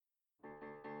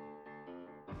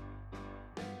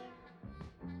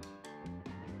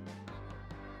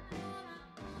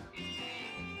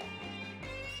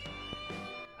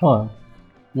Hello,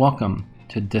 welcome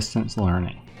to Distance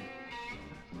Learning,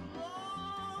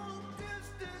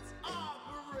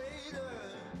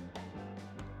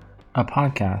 a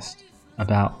podcast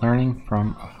about learning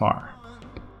from afar.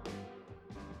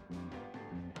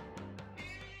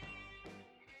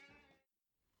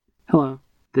 Hello,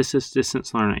 this is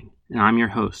Distance Learning, and I'm your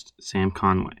host, Sam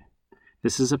Conway.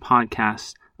 This is a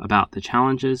podcast about the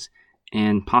challenges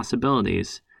and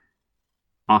possibilities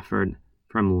offered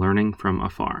from learning from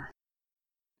afar.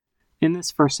 In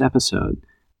this first episode,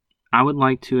 I would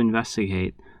like to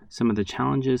investigate some of the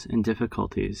challenges and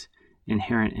difficulties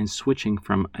inherent in switching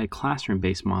from a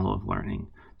classroom-based model of learning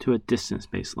to a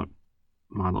distance-based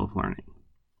model of learning.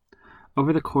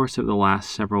 Over the course of the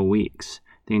last several weeks,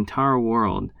 the entire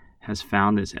world has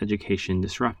found its education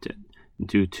disrupted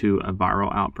due to a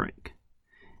viral outbreak.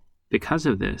 Because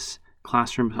of this,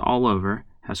 classrooms all over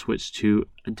have switched to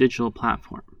a digital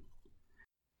platform.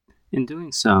 In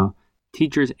doing so,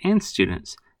 teachers and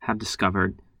students have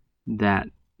discovered that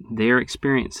their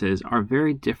experiences are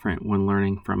very different when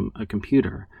learning from a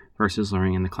computer versus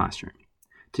learning in the classroom.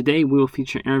 Today, we will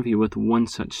feature an interview with one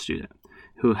such student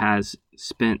who has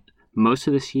spent most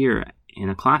of this year in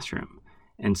a classroom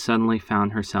and suddenly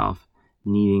found herself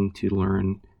needing to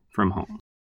learn from home.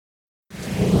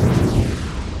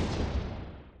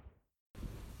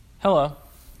 Hello.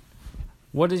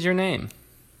 What is your name?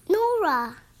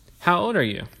 Nora. How old are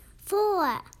you?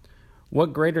 4.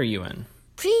 What grade are you in?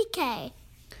 Pre-K.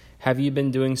 Have you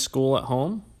been doing school at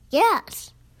home?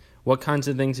 Yes. What kinds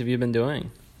of things have you been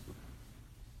doing?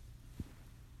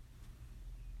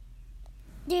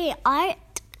 Doing art.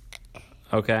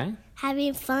 Okay.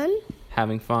 Having fun.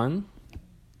 Having fun?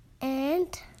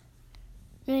 And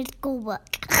doing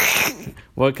schoolwork.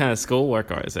 What kind of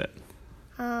schoolwork is it?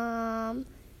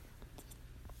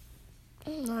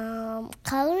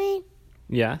 Coloring.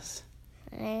 Yes.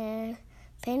 And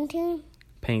painting.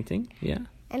 Painting, yeah.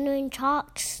 And doing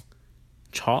chalks.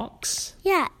 Chalks?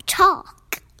 Yeah,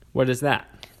 chalk. What is that?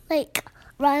 Like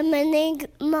reminiscing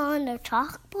on a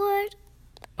chalkboard.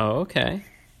 Oh, okay.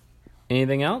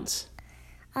 Anything else?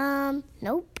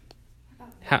 Nope.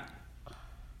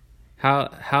 How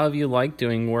have you liked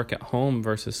doing work at home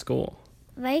versus school?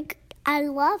 Like, I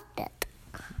loved it.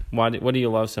 What do you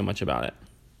love so much about it?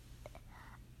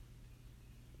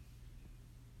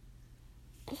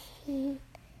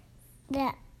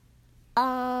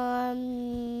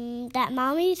 That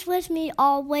mommy's with me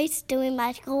always doing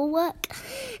my schoolwork.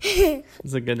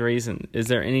 That's a good reason. Is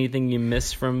there anything you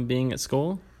miss from being at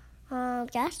school?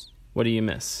 Yes. What do you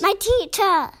miss? My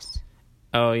teachers.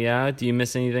 Oh, yeah? Do you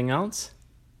miss anything else?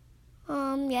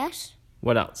 Yes.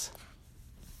 What else?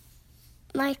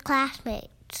 My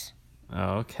classmates.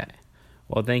 Okay.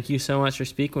 Well, thank you so much for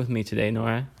speaking with me today,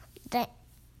 Nora.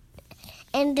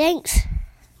 And thanks.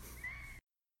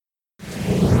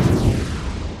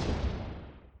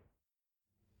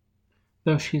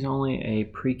 Though she's only a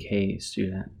pre-K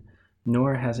student,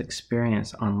 Nora has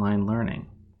experienced online learning.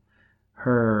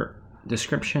 Her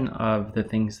description of the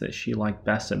things that she liked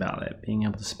best about it, being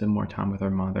able to spend more time with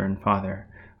her mother and father,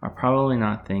 are probably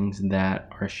not things that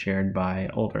are shared by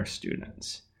older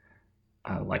students,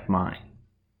 like mine.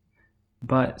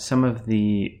 But some of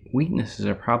the weaknesses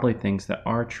are probably things that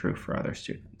are true for other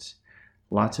students.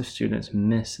 Lots of students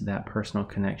miss that personal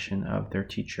connection of their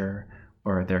teacher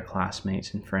or their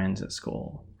classmates and friends at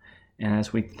school. And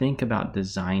as we think about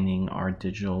designing our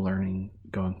digital learning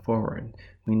going forward,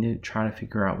 we need to try to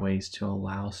figure out ways to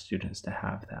allow students to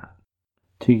have that.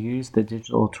 To use the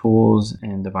digital tools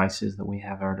and devices that we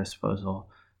have at our disposal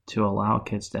to allow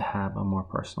kids to have a more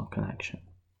personal connection.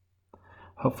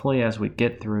 Hopefully, as we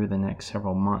get through the next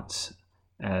several months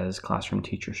as classroom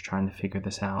teachers trying to figure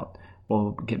this out,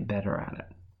 we'll get better at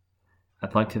it.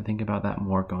 I'd like to think about that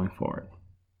more going forward.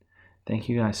 Thank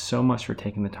you guys so much for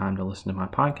taking the time to listen to my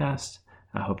podcast.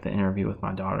 I hope the interview with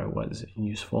my daughter was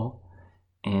useful,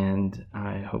 and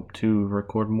I hope to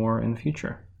record more in the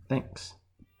future. Thanks.